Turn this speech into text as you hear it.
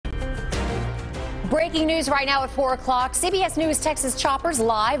Breaking news right now at 4 o'clock. CBS News Texas choppers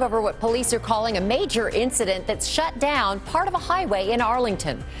live over what police are calling a major incident that's shut down part of a highway in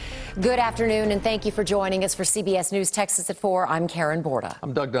Arlington. Good afternoon, and thank you for joining us for CBS News Texas at 4. I'm Karen Borda.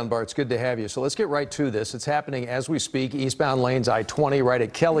 I'm Doug Dunbar. It's good to have you. So let's get right to this. It's happening as we speak. Eastbound lanes I-20 right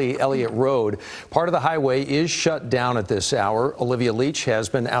at Kelly Elliott Road. Part of the highway is shut down at this hour. Olivia Leach has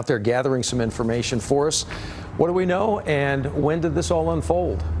been out there gathering some information for us. What do we know, and when did this all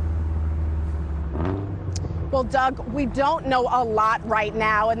unfold? Well, Doug, we don't know a lot right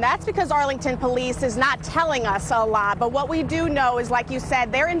now, and that's because Arlington police is not telling us a lot. But what we do know is, like you said,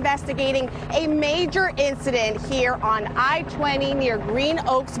 they're investigating a major incident here on I-20 near Green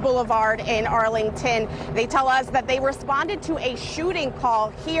Oaks Boulevard in Arlington. They tell us that they responded to a shooting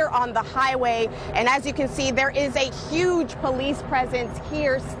call here on the highway. And as you can see, there is a huge police presence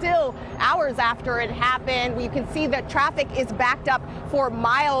here still hours after it happened. You can see that traffic is backed up for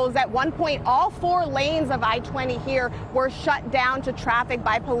miles. At one point, all 4 lanes of I-20 here were shut down to traffic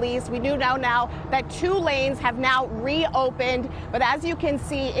by police. We do know now that 2 lanes have now reopened, but as you can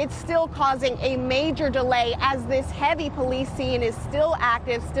see, it's still causing a major delay as this heavy police scene is still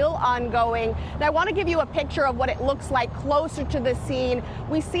active, still ongoing. And I want to give you a picture of what it looks like closer to the scene.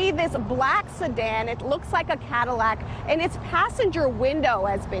 We see this black sedan. It looks like a Cadillac, and its passenger window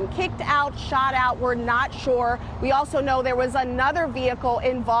has been kicked out, shot out. We're not sure. We also know there was another vehicle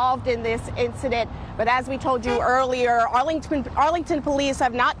involved in this incident. But as we told you earlier, Arlington police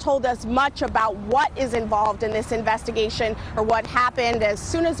have not told us much about what is involved in this investigation or what happened. As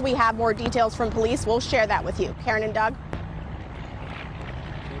soon as we have more details from police, we'll share that with you. Karen and Doug.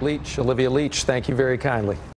 Olivia Leach, thank you very kindly.